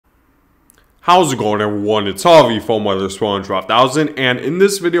How's it going, everyone? It's Harvey from Weather Spoiler 12,000, and in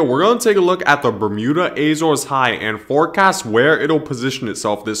this video we're going to take a look at the Bermuda-Azores High and forecast where it'll position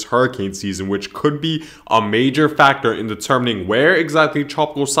itself this hurricane season, which could be a major factor in determining where exactly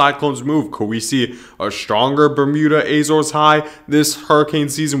tropical cyclones move. Could we see a stronger Bermuda-Azores High this hurricane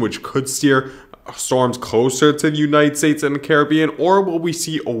season, which could steer storms closer to the United States and the Caribbean, or will we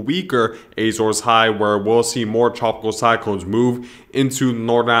see a weaker Azores High where we'll see more tropical cyclones move into the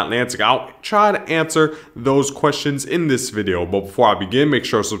northern Atlantic? I'll try to answer those questions in this video, but before I begin, make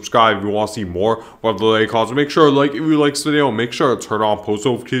sure to subscribe if you want to see more weather-related content. Make sure to like if you like this video, make sure to turn on post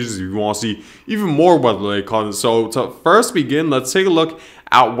notifications if you want to see even more weather-related content. So to first begin, let's take a look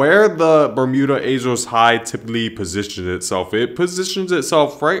at where the Bermuda-Azores High typically positions itself. It positions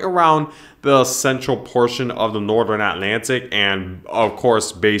itself right around the central portion of the northern Atlantic, and of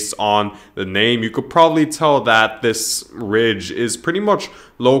course, based on the name, you could probably tell that this ridge is pretty much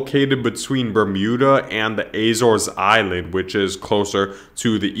located between Bermuda and the Azores Island, which is closer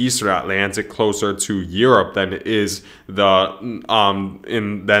to the eastern Atlantic, closer to Europe than it is than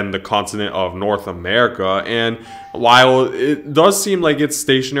the continent of North America. And while it does seem like it's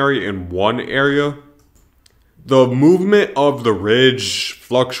stationary in one area, the movement of the ridge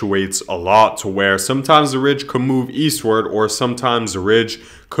fluctuates a lot, to where sometimes the ridge could move eastward, or sometimes the ridge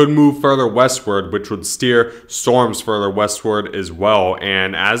could move further westward, which would steer storms further westward as well.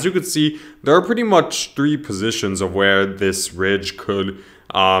 And as you can see, there are pretty much three positions of where this ridge could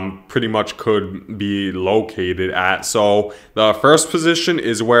be located at. So the first position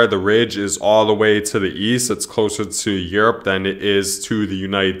is where the ridge is all the way to the east. It's closer to Europe than it is to the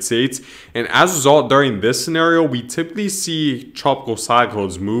United States. And as a result, during this scenario, we typically see tropical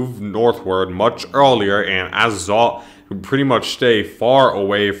cyclones move northward much earlier, and as a result, pretty much stay far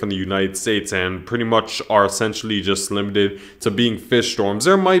away from the United States and pretty much are essentially just limited to being fish storms.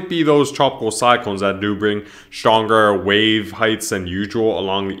 There might be those tropical cyclones that do bring stronger wave heights than usual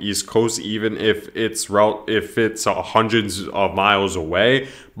along the East Coast, even if it's hundreds of miles away.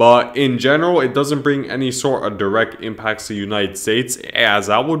 But in general, it doesn't bring any sort of direct impacts to the United States, as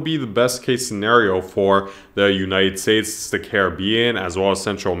that would be the best case scenario for the United States, the Caribbean, as well as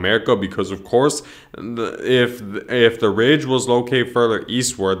Central America, because of course, if the ridge was located further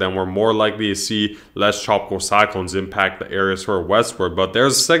eastward, then we're more likely to see less tropical cyclones impact the areas further westward. But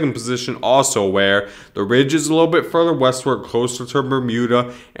there's a second position also where the ridge is a little bit further westward, closer to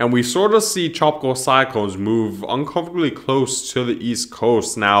Bermuda, and we sort of see tropical cyclones move uncomfortably close to the East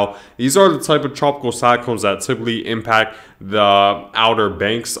Coast. Now, these are the type of tropical cyclones that typically impact the outer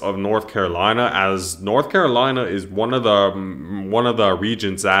banks of North Carolina, as North Carolina is one of the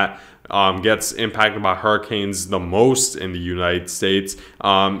regions that gets impacted by hurricanes the most in the United States.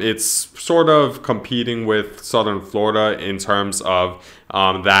 It's sort of competing with southern Florida in terms of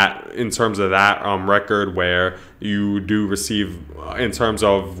that record, where you do receive, in terms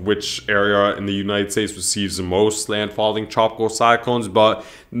of which area in the United States receives the most landfalling tropical cyclones. But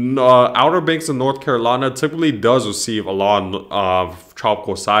Outer Banks of North Carolina typically does receive a lot of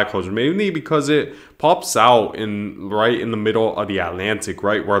tropical cyclones, mainly because it pops out right in the middle of the Atlantic,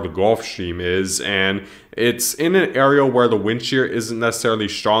 right where the Gulf Stream is, and it's in an area where the wind shear isn't necessarily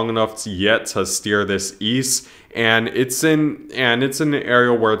strong enough to steer this east. And it's in an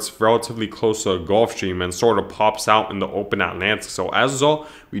area where it's relatively close to the Gulf Stream and sort of pops out in the open Atlantic. So as a result,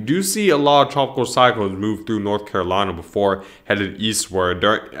 we do see a lot of tropical cyclones move through North Carolina before headed eastward.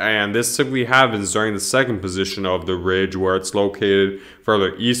 And this typically happens during the second position of the ridge, where it's located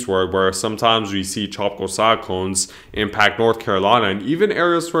further eastward, where sometimes we see tropical cyclones impact North Carolina and even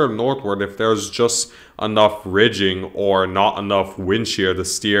areas further northward if there's just enough ridging or not enough wind shear to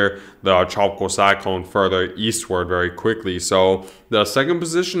steer the tropical cyclone further eastward very quickly. So the second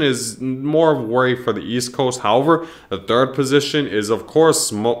position is more of a worry for the East Coast. However, the third position is of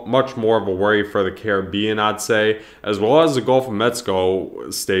course much more of a worry for the Caribbean, I'd say, as well as the Gulf of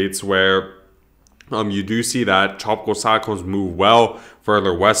Mexico states, where you do see that tropical cyclones move well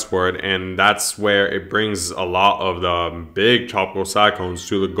further westward, and that's where it brings a lot of the big tropical cyclones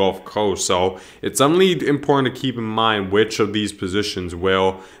to the Gulf Coast. So it's only important to keep in mind which of these positions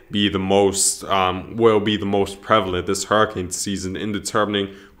will be the most prevalent this hurricane season in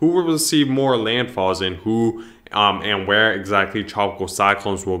determining who will receive more landfalls and who and where exactly tropical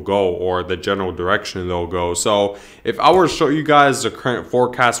cyclones will go, or the general direction they'll go. So if I were to show you guys the current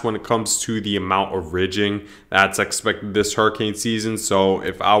forecast when it comes to the amount of ridging that's expected this hurricane season, so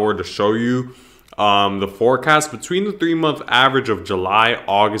if I were to show you the forecast between the 3-month average of July,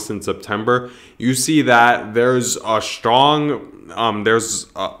 August, and September, you see that there's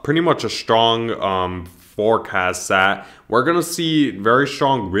pretty much a strong forecasts that we're going to see very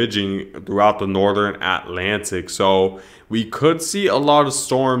strong ridging throughout the northern Atlantic. So we could see a lot of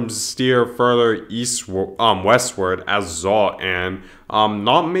storms steer further westward as a result, and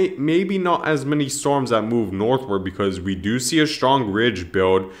maybe not as many storms that move northward, because we do see a strong ridge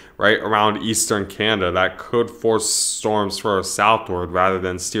build right around eastern Canada that could force storms further southward rather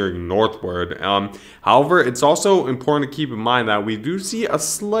than steering northward. However, it's also important to keep in mind that we do see a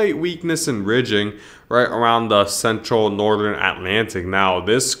slight weakness in ridging right around the central northern Atlantic. Now,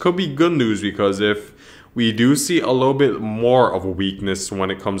 this could be good news, because if we do see a little bit more of a weakness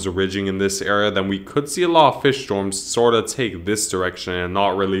when it comes to ridging in this area, then we could see a lot of fish storms sort of take this direction and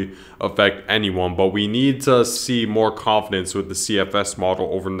not really affect anyone. But we need to see more confidence with the CFS model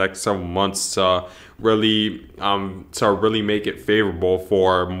over the next several months to really make it favorable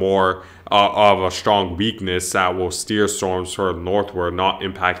for more of a strong weakness that will steer storms further northward, not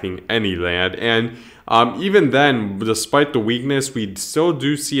impacting any land. And even then, despite the weakness, we still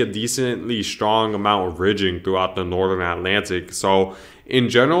do see a decently strong amount of ridging throughout the northern Atlantic. So in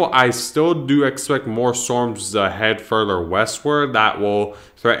general, I still do expect more storms to head further westward that will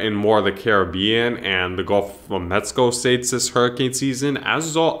threaten more of the Caribbean and the Gulf of Mexico states this hurricane season, as a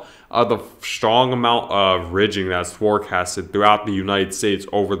result of the strong amount of ridging that's forecasted throughout the United States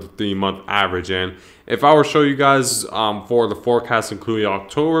over the 3-month average. And if I were to show you guys for the forecast including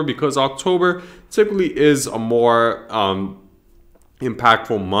October, because October typically is a more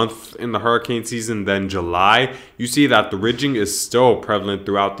impactful month in the hurricane season than July, you see that the ridging is still prevalent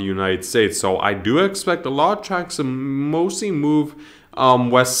throughout the United States. So I do expect a lot of tracks to mostly move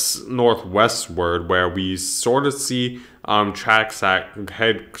west-northwestward, where we sort of see tracks that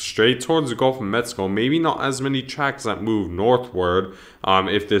head straight towards the Gulf of Mexico. Maybe not as many tracks that move northward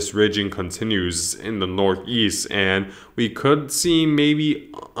if this ridging continues in the northeast. And we could see maybe,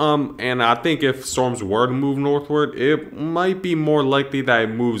 and I think if storms were to move northward, it might be more likely that it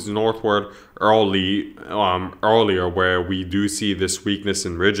moves northward earlier, where we do see this weakness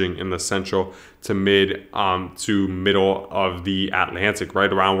in ridging in the central to middle of the Atlantic,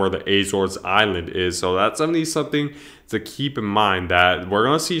 right around where the Azores Island is. So that's definitely something to keep in mind, that we're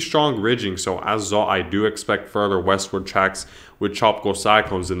going to see strong ridging. So as a result, I do expect further westward tracks with tropical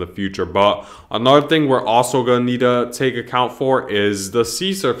cyclones in the future. But another thing we're also going to need to take account for is the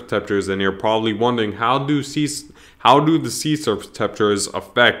sea surface temperatures. And you're probably wondering, how do the sea surface temperatures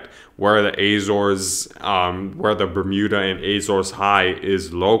affect where the Azores, where the Bermuda and Azores High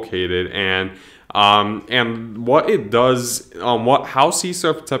is located, and what it does, how sea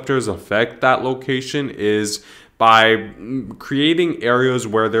surface temperatures affect that location is by creating areas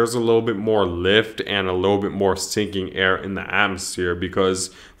where there's a little bit more lift and a little bit more sinking air in the atmosphere.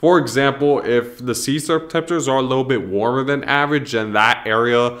 Because, for example, if the sea surface temperatures are a little bit warmer than average, then that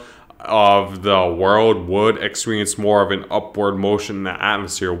area of the world would experience more of an upward motion in the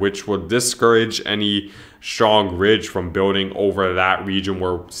atmosphere, which would discourage any strong ridge from building over that region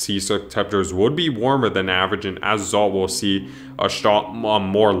where sea surface temperatures would be warmer than average, and as a result we'll see a strong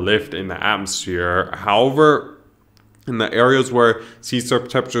more lift in the atmosphere. However, in the areas where sea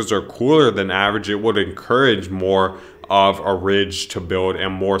surface temperatures are cooler than average, it would encourage more of a ridge to build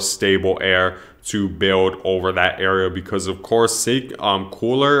and more stable air to build over that area, because of course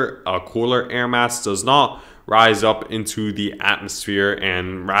cooler air mass does not rise up into the atmosphere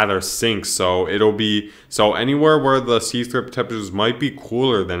and rather sinks. So anywhere where the sea surface temperatures might be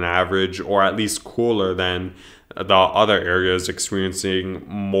cooler than average, or at least cooler than the other areas experiencing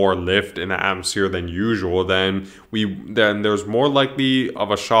more lift in the atmosphere than usual, then there's more likely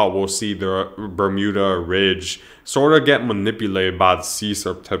of a shot we'll see the Bermuda Ridge sort of get manipulated by the sea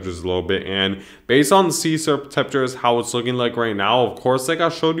surface temperatures a little bit. And based on the sea surface temperatures, how it's looking like right now, of course, like I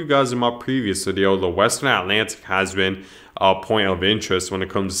showed you guys in my previous video, the Western Atlantic has been a point of interest when it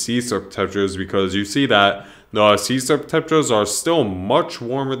comes to sea surface temperatures, because you see that the sea surface temperatures are still much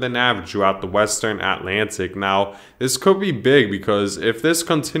warmer than average throughout the Western Atlantic. Now, this could be big, because if this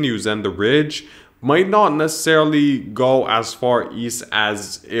continues, then the ridge might not necessarily go as far east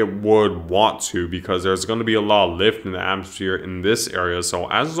as it would want to, because there's going to be a lot of lift in the atmosphere in this area. So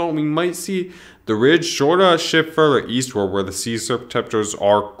as a result, we might see the ridge sort of shift further eastward, where the sea surface temperatures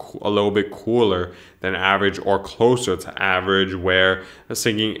are a little bit cooler than average or closer to average, where the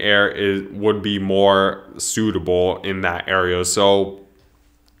sinking air would be more suitable in that area. So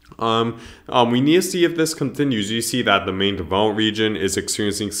we need to see if this continues. You see that the main development region is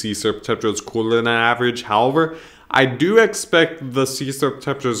experiencing sea surface temperatures cooler than average. However, I do expect the sea surface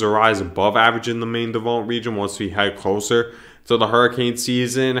temperatures to rise above average in the main development region once we head closer to the hurricane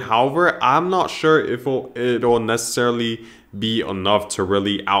season. However, I'm not sure if it'll necessarily be enough to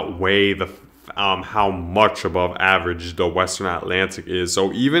really outweigh the how much above average the Western Atlantic is.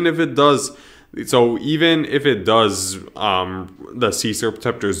 So even if it does, the sea surface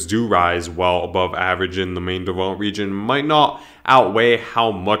temperatures do rise well above average in the main developed region, it might not outweigh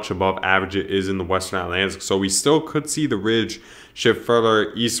how much above average it is in the Western Atlantic. So we still could see the ridge shift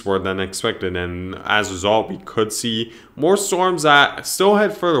further eastward than expected, and as a result, we could see more storms that still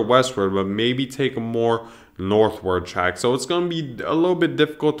head further westward, but maybe take a more northward track. So it's going to be a little bit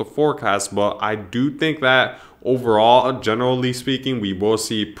difficult to forecast, but I do think that overall, generally speaking, we will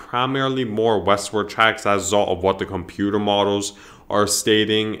see primarily more westward tracks as a result of what the computer models are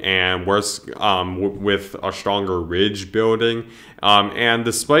stating, and worse, with a stronger ridge building. And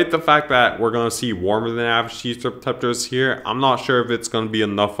despite the fact that we're going to see warmer than average sea surface temperatures here, I'm not sure if it's going to be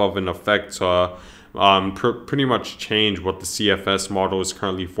enough of an effect to pretty much change what the CFS model is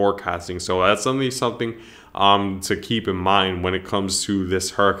currently forecasting. So that's something to keep in mind when it comes to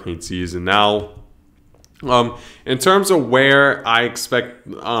this hurricane season. Now, in terms of where I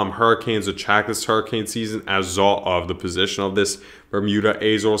expect hurricanes to track this hurricane season as a result of the position of this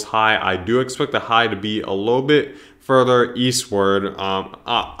Bermuda-Azores high, I do expect the high to be a little bit further eastward,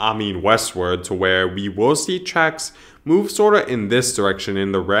 westward, to where we will see tracks move sort of in this direction.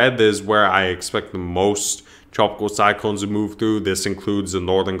 In the red is where I expect the most tropical cyclones to move through. This includes the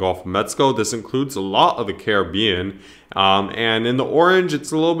northern Gulf of Mexico. This includes a lot of the Caribbean. And in the orange,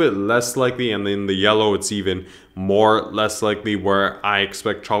 it's a little bit less likely. And in the yellow, it's even less likely where I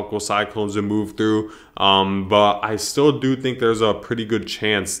expect tropical cyclones to move through. But I still do think there's a pretty good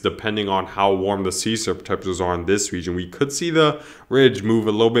chance, depending on how warm the sea surface temperatures are in this region, we could see the ridge move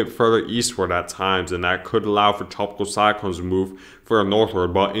a little bit further eastward at times, and that could allow for tropical cyclones to move further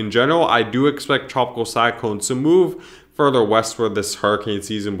northward. But in general, I do expect tropical cyclones to move further westward this hurricane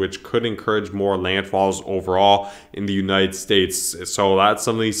season, which could encourage more landfalls overall in the United States. So that's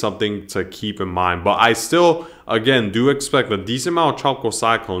something to keep in mind. But I still, again, do expect a decent amount of tropical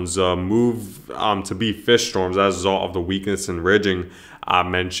cyclones move to be fish storms as a result of the weakness in ridging I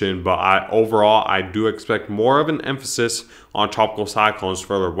mentioned. But overall, I do expect more of an emphasis on tropical cyclones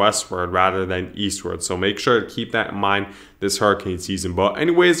further westward rather than eastward. So make sure to keep that in mind this hurricane season. But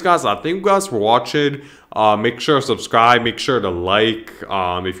anyways, guys, I thank you guys for watching. Make sure to subscribe, make sure to like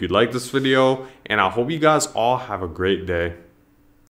if you like this video, and I hope you guys all have a great day.